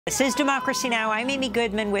This is Democracy Now! I'm Amy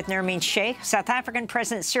Goodman with Nermeen Sheikh. South African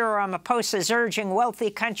President Cyril Ramaphosa is urging wealthy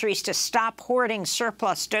countries to stop hoarding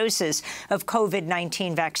surplus doses of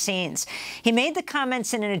COVID-19 vaccines. He made the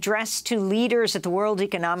comments in an address to leaders at the World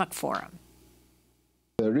Economic Forum.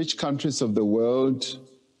 The rich countries of the world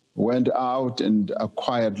went out and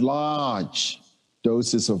acquired large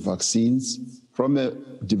doses of vaccines from the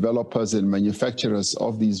developers and manufacturers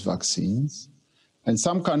of these vaccines. And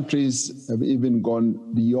some countries have even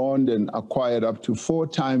gone beyond and acquired up to 4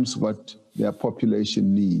 times what their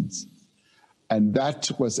population needs. And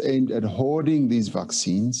that was aimed at hoarding these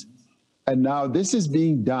vaccines. And now this is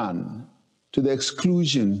being done to the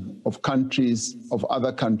exclusion of countries, of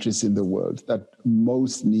other countries in the world that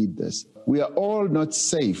most need this. We are all not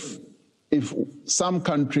safe if some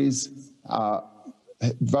countries are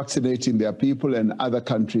vaccinating their people and other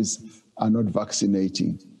countries are not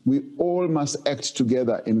vaccinating. We all must act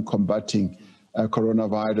together in combating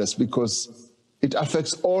coronavirus because it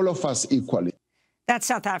affects all of us equally. That's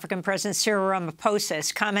South African President Cyril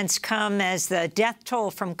Ramaphosa's comments come as the death toll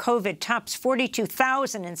from COVID tops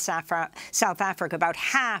 42,000 in South Africa, about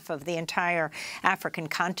half of the entire African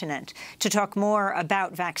continent. To talk more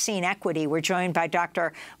about vaccine equity, we're joined by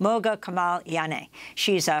Dr. Mohga Kamal-Yanni.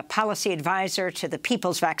 She's a policy advisor to the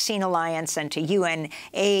People's Vaccine Alliance and to UN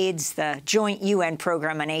AIDS, the joint UN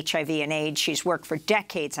program on HIV and AIDS. She's worked for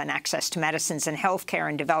decades on access to medicines and healthcare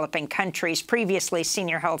in developing countries, previously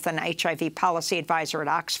senior health and HIV policy advisor at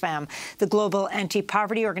Oxfam, the global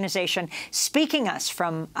anti-poverty organization, speaking to us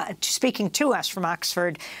from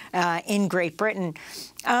Oxford in Great Britain.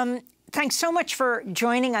 Thanks so much for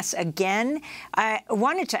joining us again. I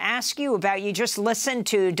wanted to ask you about, you just listened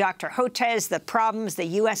to Dr. Hotez, the problems the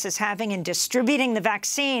U.S. is having in distributing the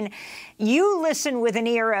vaccine. You listen with an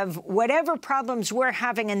ear of whatever problems we're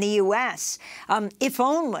having in the U.S., if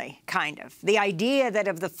only, kind of. The idea that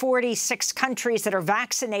of the 46 countries that are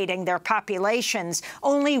vaccinating their populations,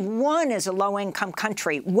 only one is a low-income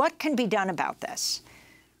country. What can be done about this?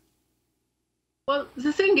 Well,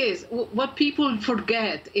 the thing is, what people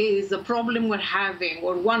forget is the problem we're having,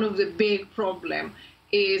 or one of the big problem,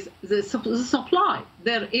 is the supply.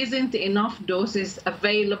 There isn't enough doses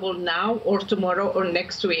available now or tomorrow or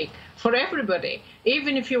next week for everybody.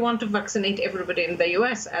 Even if you want to vaccinate everybody in the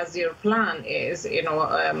U.S., as your plan is,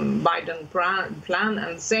 Biden plan,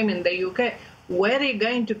 and same in the UK, where are you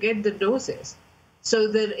going to get the doses?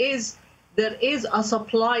 So there is a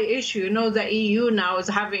supply issue. The EU now is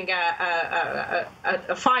having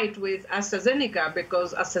a fight with AstraZeneca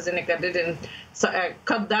because AstraZeneca didn't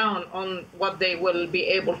cut down on what they will be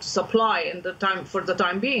able to supply for the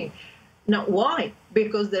time being. Now, why?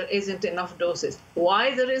 Because there isn't enough doses.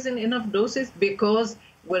 Why there isn't enough doses? Because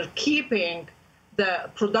we're keeping the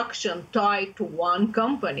production tied to one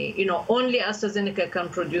company. Only AstraZeneca can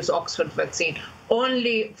produce Oxford vaccine.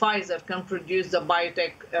 Only Pfizer can produce the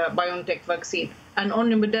BioNTech vaccine. And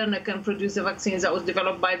only Moderna can produce the vaccines that was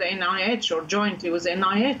developed by the NIH or jointly with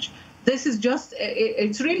NIH. This is just,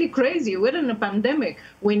 it's really crazy. We're in a pandemic.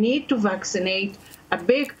 We need to vaccinate a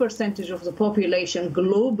big percentage of the population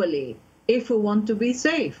globally if we want to be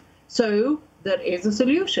safe. So there is a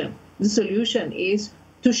solution. The solution is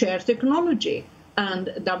to share technology. And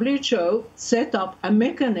WHO set up a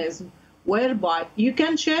mechanism whereby you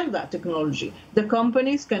can share that technology. The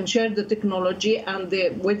companies can share the technology, and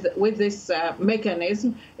with this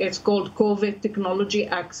mechanism, it's called COVID Technology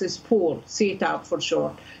Access Pool, CTAP for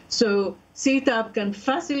short. So CTAP can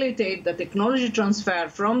facilitate the technology transfer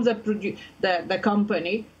from the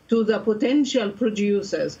company to the potential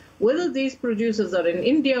producers, whether these producers are in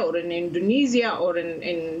India or in Indonesia or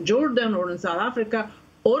in Jordan or in South Africa,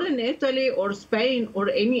 or in Italy or Spain or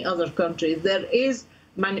any other country. There is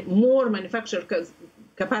more manufacturing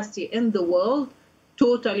capacity in the world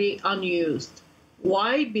totally unused.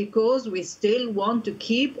 Why? Because we still want to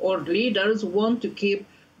keep, or leaders want to keep,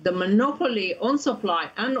 the monopoly on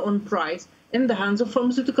supply and on price in the hands of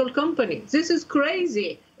pharmaceutical companies. This is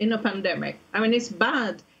crazy in a pandemic. I mean, it's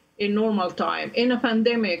bad in normal time. In a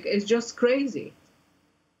pandemic, it's just crazy.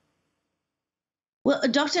 Well,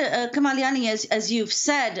 Dr. Kamal-Yanni, as you've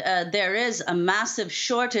said, there is a massive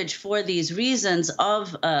shortage for these reasons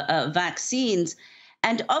of vaccines.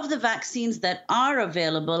 And of the vaccines that are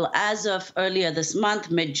available, as of earlier this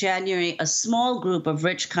month, mid-January, a small group of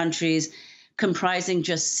rich countries comprising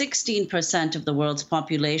just 16% of the world's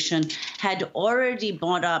population had already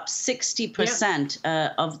bought up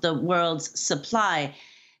 60% of the world's supply.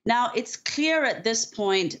 Now, it's clear at this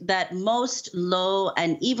point that most low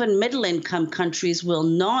and even middle-income countries will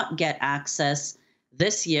not get access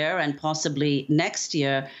this year and possibly next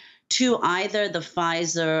year to either the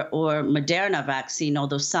Pfizer or Moderna vaccine,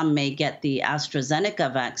 although some may get the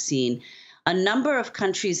AstraZeneca vaccine. A number of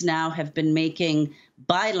countries now have been making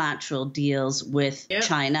bilateral deals with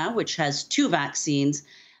China, which has 2 vaccines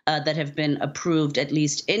that have been approved, at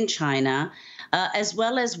least in China, as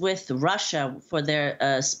well as with Russia for their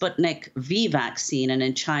Sputnik V vaccine. And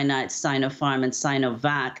in China, it's Sinopharm and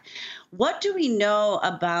Sinovac. What do we know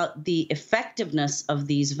about the effectiveness of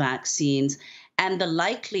these vaccines and the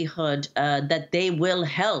likelihood that they will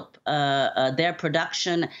help their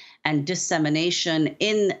production and dissemination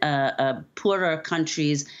in poorer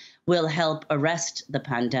countries will help arrest the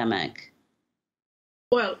pandemic?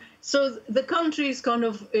 Well, so the countries kind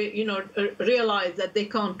of, realize that they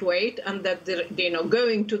can't wait, and that they're,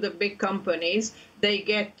 going to the big companies, they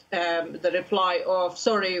get the reply of,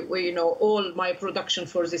 sorry, all my production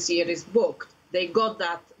for this year is booked. They got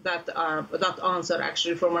that answer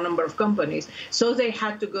actually from a number of companies. So they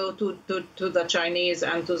had to go to the Chinese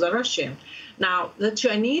and to the Russian. Now, the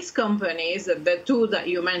Chinese companies, the 2 that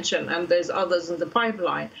you mentioned, and there's others in the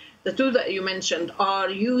pipeline, the 2 that you mentioned are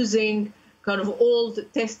using kind of old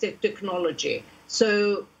tested technology.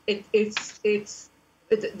 So they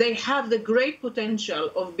have the great potential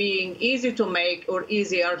of being easy to make or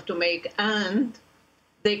easier to make, and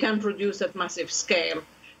they can produce at massive scale.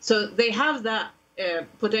 So they have that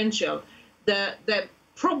potential. The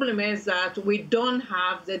problem is that we don't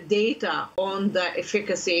have the data on the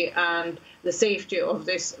efficacy and the safety of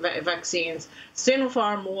these vaccines.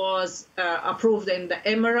 Sinopharm was approved in the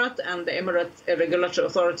Emirate, and the Emirate regulatory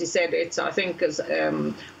authority said it's, I think, is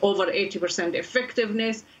over 80%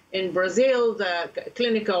 effectiveness. In Brazil, the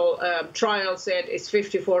clinical trial said it's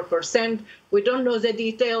 54%. We don't know the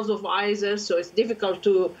details of either, so it's difficult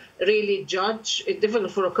to really judge. It's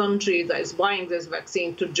difficult for a country that is buying this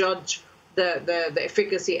vaccine to judge the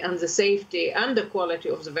efficacy and the safety and the quality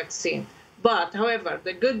of the vaccine. But, however,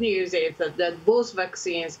 the good news is that both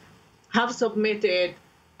vaccines have submitted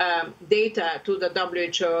data to the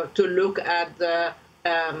WHO to look at the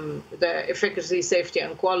efficacy, safety,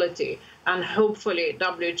 and quality. And hopefully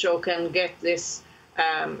WHO can get this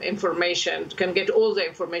information, can get all the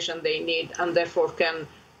information they need, and therefore can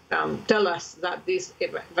tell us that these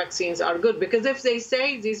vaccines are good. Because if they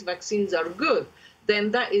say these vaccines are good, then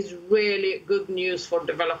that is really good news for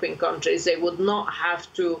developing countries. They would not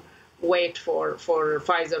have to wait for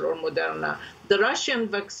Pfizer or Moderna. The Russian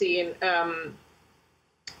vaccine,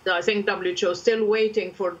 I think WHO is still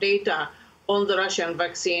waiting for data on the Russian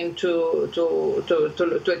vaccine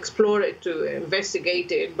to explore it, to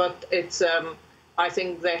investigate it. But it's, I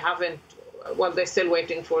think they haven't, well, they're still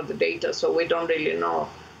waiting for the data, so we don't really know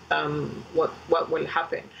what will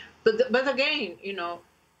happen. But again,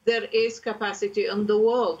 there is capacity in the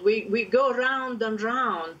world. We go round and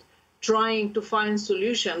round trying to find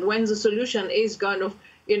solution when the solution is kind of,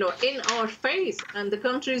 in our face, and the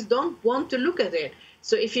countries don't want to look at it.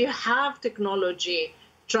 So if you have technology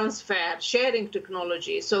transfer, sharing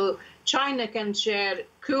technology, so China can share.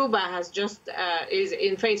 Cuba has just is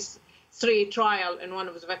in phase 3 trial in one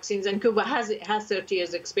of the vaccines, and Cuba has 30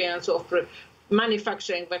 years experience of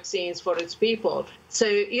manufacturing vaccines for its people. So,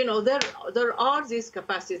 there are these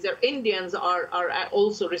capacities. There, Indians are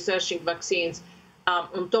also researching vaccines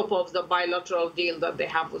on top of the bilateral deal that they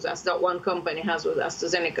have with us, that one company has with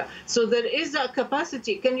AstraZeneca. So there is a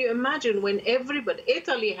capacity. Can you imagine when everybody,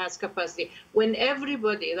 Italy has capacity, when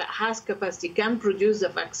everybody that has capacity can produce the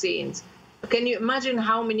vaccines? Can you imagine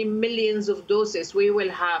how many millions of doses we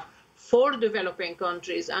will have for developing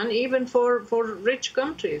countries and even for rich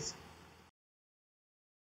countries?